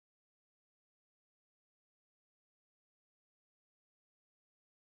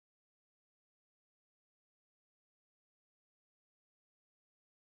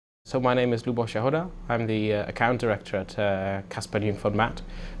So my name is Lubos Jahoda. I'm the account director at Kaspan,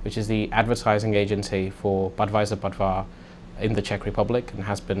 which is the advertising agency for Budweiser Budvar in the Czech Republic and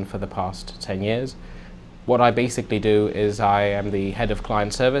has been for the past 10 years. What I basically do is I am the head of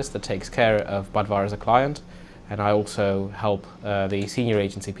client service that takes care of Budvar as a client, and I also help the senior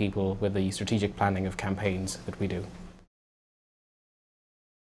agency people with the strategic planning of campaigns that we do.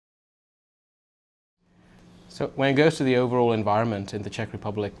 So when it goes to the overall environment in the Czech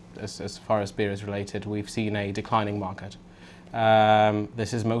Republic, as far as beer is related, we've seen a declining market.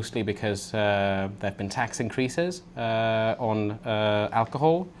 This is mostly because there have been tax increases on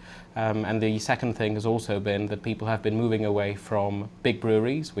alcohol, and the second thing has also been that people have been moving away from big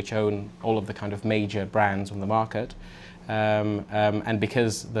breweries, which own all of the kind of major brands on the market, and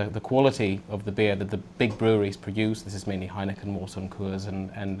because the quality of the beer that the big breweries produce, this is mainly Heineken, Molson Coors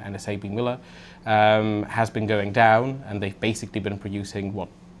and SAB Miller, has been going down, and they've basically been producing what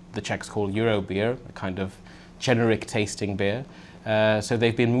the Czechs call Euro beer, a kind of generic tasting beer. So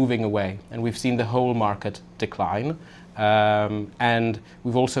they've been moving away, and we've seen the whole market decline. And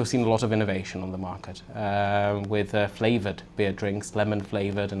we've also seen a lot of innovation on the market with flavoured beer drinks, lemon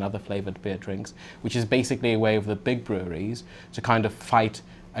flavoured and other flavoured beer drinks, which is basically a way of the big breweries to kind of fight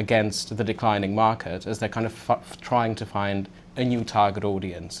against the declining market as they're kind of trying to find a new target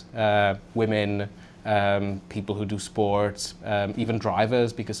audience. Women, people who do sports, even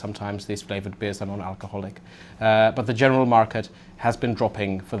drivers, because sometimes these flavoured beers are non-alcoholic. But the general market has been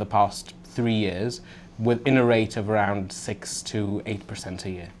dropping for the past 3 years, within a rate of around 6 to 8% a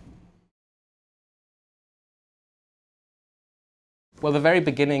year. Well, the very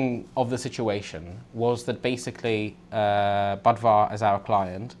beginning of the situation was that basically Budvar, as our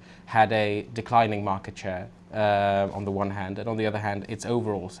client, had a declining market share on the one hand, and on the other hand, its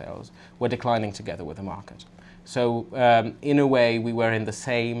overall sales were declining together with the market. So in a way, we were in the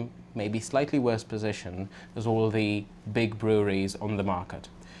same, maybe slightly worse position as all the big breweries on the market.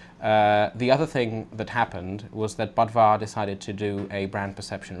 The other thing that happened was that Budvar decided to do a brand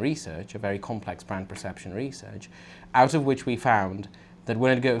perception research, a very complex brand perception research, out of which we found that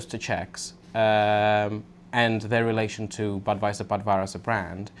when it goes to Czechs and their relation to Budweiser Budvar as a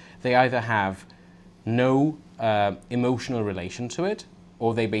brand, they either have no emotional relation to it,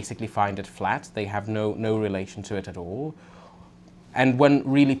 or they basically find it flat, they have no relation to it at all. And when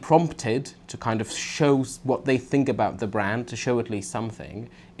really prompted to kind of show what they think about the brand, to show at least something,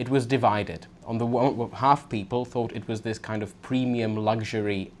 it was divided. On the one, half people thought it was this kind of premium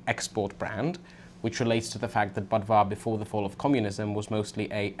luxury export brand, which relates to the fact that Budvar before the fall of communism was mostly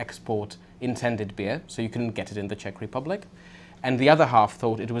a export intended beer, so you couldn't get it in the Czech Republic. And the other half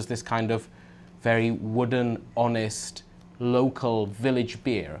thought it was this kind of very wooden, honest, local village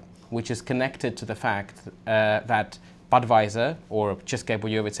beer, which is connected to the fact that Budweiser, or České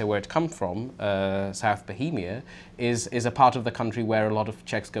Budějovice, where it comes from, South Bohemia, is a part of the country where a lot of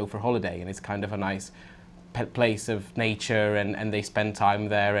Czechs go for holiday, and it's kind of a nice place of nature, and they spend time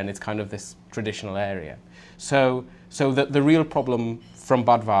there, and it's kind of this traditional area. So the real problem from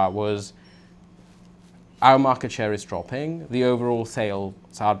Budvar was our market share is dropping, the overall sales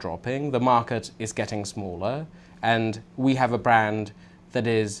are dropping, the market is getting smaller, and we have a brand that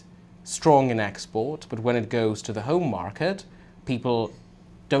is strong in export, but when it goes to the home market, people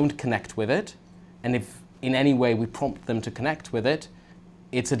don't connect with it, and if in any way we prompt them to connect with it,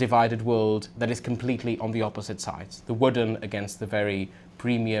 it's a divided world that is completely on the opposite sides, the wooden against the very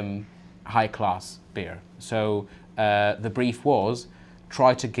premium, high-class beer. So the brief was,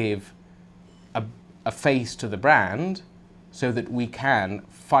 try to give a face to the brand so that we can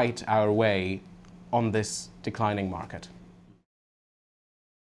fight our way on this declining market.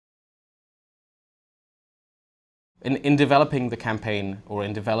 In developing the campaign, or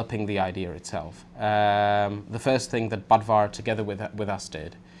in developing the idea itself, the first thing that Budvar together with us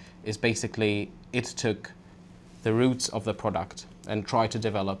did is basically it took the roots of the product and tried to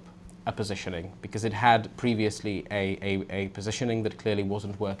develop a positioning, because it had previously a positioning that clearly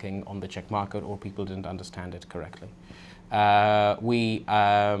wasn't working on the Czech market, or people didn't understand it correctly. We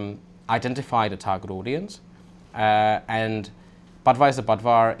identified a target audience, and Budweiser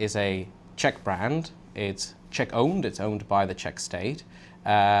Budvar is a Czech brand. It's Czech-owned, it's owned by the Czech state,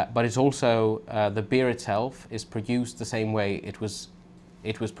 but it's also, the beer itself is produced the same way it was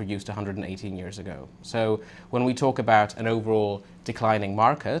produced 118 years ago. So when we talk about an overall declining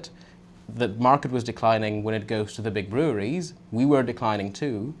market, the market was declining when it goes to the big breweries. We were declining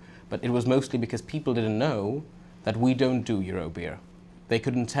too, but it was mostly because people didn't know that we don't do Euro beer. They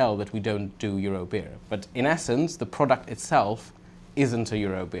couldn't tell that we don't do Euro beer. But in essence, the product itself isn't a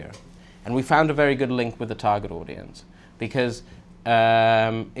Euro beer. And we found a very good link with the target audience, because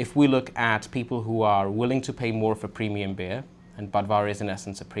if we look at people who are willing to pay more for premium beer, and Budvar is in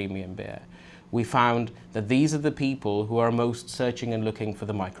essence a premium beer, we found that these are the people who are most searching and looking for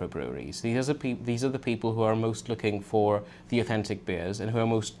the microbreweries. These are the people who are most looking for the authentic beers and who are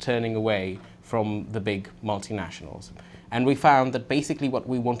most turning away from the big multinationals. And we found that basically what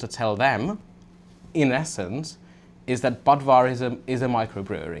we want to tell them, in essence, is that Budvar is a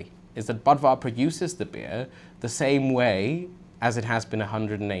microbrewery, is that Budvar produces the beer the same way as it has been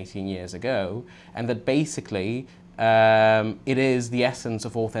 118 years ago, and that basically it is the essence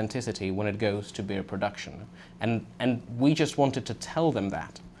of authenticity when it goes to beer production. And we just wanted to tell them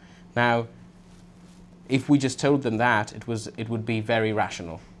that. Now, if we just told them that, it would be very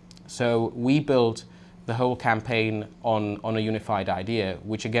rational. So we built the whole campaign on a unified idea,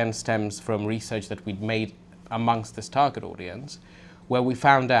 which again stems from research that we'd made amongst this target audience, where we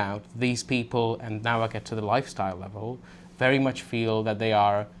found out these people, and now I get to the lifestyle level, very much feel that they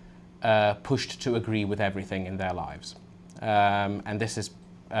are pushed to agree with everything in their lives. And this is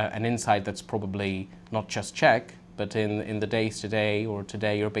an insight that's probably not just Czech, but in the days today, or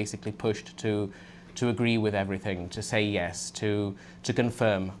today, you're basically pushed to agree with everything, to say yes, to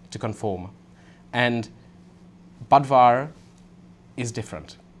confirm, to conform. And Budvar is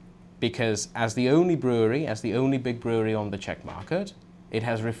different, because as the only brewery, as the only big brewery on the Czech market, it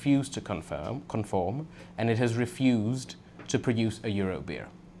has refused to conform, and it has refused to produce a Euro beer.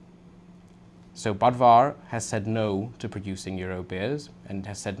 So Budvar has said no to producing Euro beers and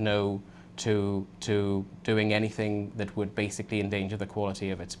has said no to doing anything that would basically endanger the quality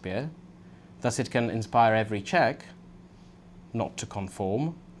of its beer. Thus it can inspire every Czech not to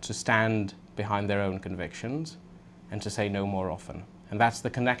conform, to stand behind their own convictions and to say no more often. And that's the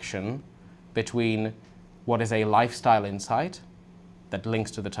connection between what is a lifestyle insight that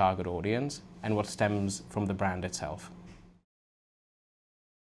links to the target audience and what stems from the brand itself.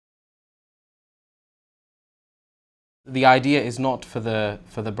 The idea is not for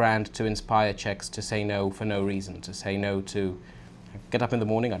the brand to inspire Czechs to say no for no reason, to say no to get up in the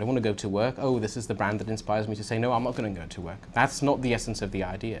morning, I don't want to go to work, oh, this is the brand that inspires me to say no, I'm not going to go to work. That's not the essence of the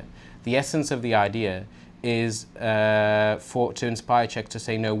idea. The essence of the idea is to inspire Czechs to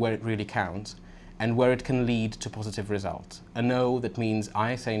say no where it really counts and where it can lead to positive results. A no that means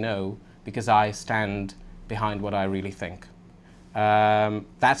I say no because I stand behind what I really think.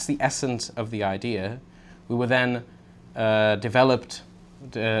 That's the essence of the idea. We were then developed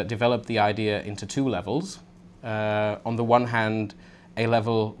the idea into two levels. On the one hand, a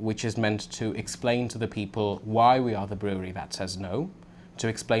level which is meant to explain to the people why we are the brewery that says no, to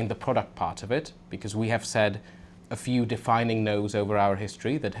explain the product part of it, because we have said a few defining no's over our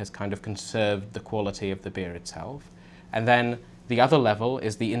history that has kind of conserved the quality of the beer itself. And then the other level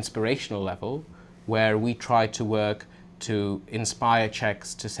is the inspirational level, where we try to work to inspire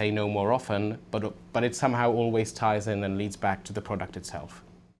Czechs to say no more often, but it somehow always ties in and leads back to the product itself.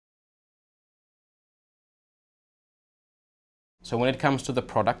 So when it comes to the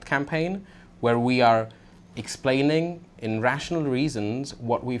product campaign, where we are explaining in rational reasons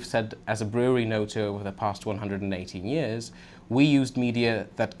what we've said as a brewery no to over the past 118 years, we used media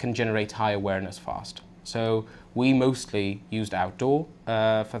that can generate high awareness fast. So we mostly used outdoor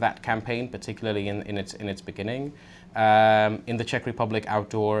for that campaign, particularly in its beginning. In the Czech Republic,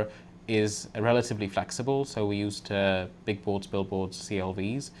 outdoor is relatively flexible, so we used big boards, billboards,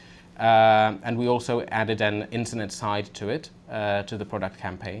 CLVs. And we also added an internet side to it, to the product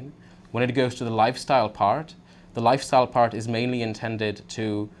campaign. When it goes to the lifestyle part is mainly intended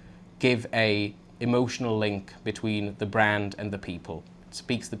to give an emotional link between the brand and the people. It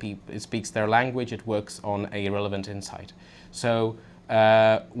speaks their language, it works on a relevant insight. So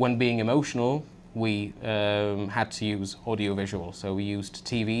when being emotional, we had to use audiovisual. So we used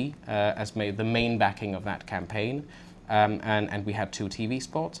TV as the main backing of that campaign. And we had 2 TV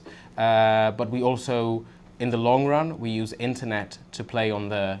spots, but we also, in the long run, we use internet to play on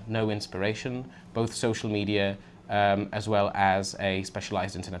the no inspiration, both social media as well as a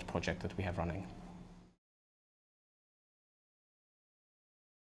specialized internet project that we have running.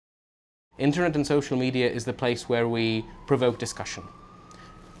 Internet and social media is the place where we provoke discussion.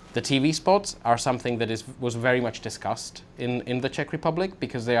 The TV spots are something that was very much discussed in the Czech Republic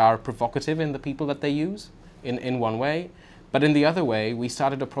because they are provocative in the people that they use. In one way, but in the other way, we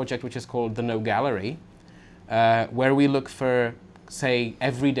started a project which is called the No Gallery, where we look for, say,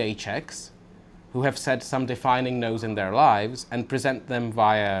 everyday Czechs who have said some defining no's in their lives and present them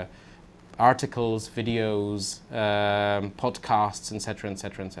via articles, videos, podcasts, etc.,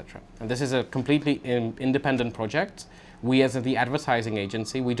 etc., etc. And this is a completely independent project. We, as the advertising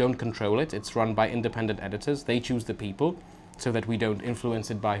agency, we don't control it. It's run by independent editors. They choose the people. so that we don't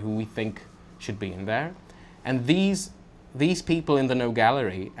influence it by who we think should be in there. And these people in the No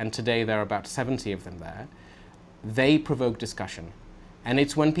Gallery, and today there are about 70 of them there, they provoke discussion. And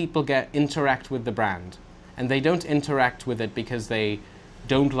it's when people interact with the brand, and they don't interact with it because they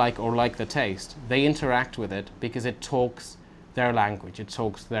don't like or like the taste. They interact with it because it talks their language, it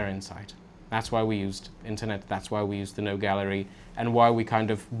talks their insight. That's why we used internet, that's why we used the No Gallery, and why we kind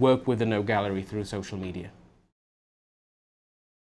of work with the No Gallery through social media.